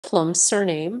Plumb's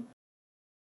surname.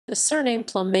 The surname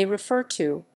Plumb may refer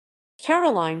to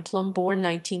Caroline Plumb, born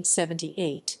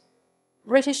 1978,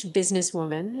 British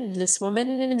businesswoman, this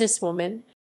woman.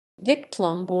 Dick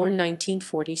Plumb, born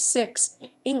 1946,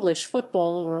 English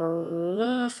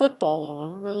footballer,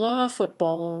 footballer.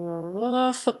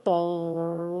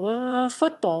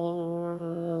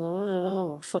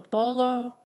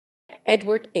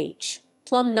 Edward H.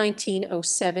 Plumb,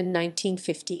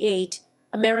 1907–1958,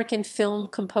 American film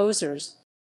composers.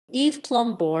 Eve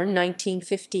Plumb, born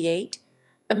 1958,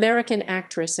 American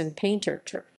actress and painter.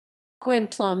 Gwen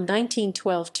Plumb,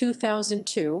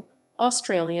 1912–2002,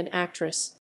 Australian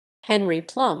actress. Henry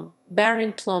Plumb,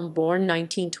 Baron Plumb, born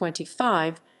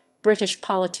 1925, British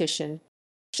politician.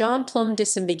 John Plumb,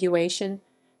 disambiguation.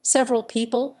 Several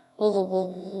people,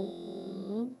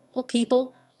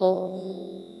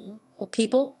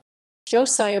 people.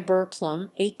 Josiah Burr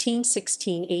Plumb,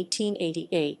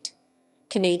 1816–1888,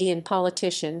 Canadian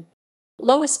politician.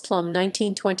 Lois Plumb,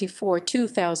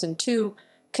 1924–2002,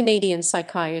 Canadian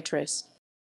psychiatrist.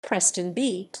 Preston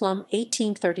B. Plumb,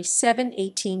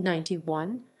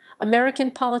 1837–1891,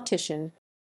 American politician.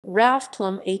 Ralph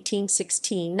Plumb,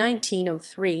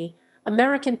 1816–1903,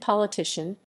 American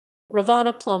politician.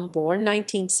 Rovana Plumb, born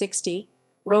 1960,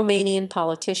 Romanian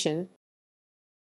politician.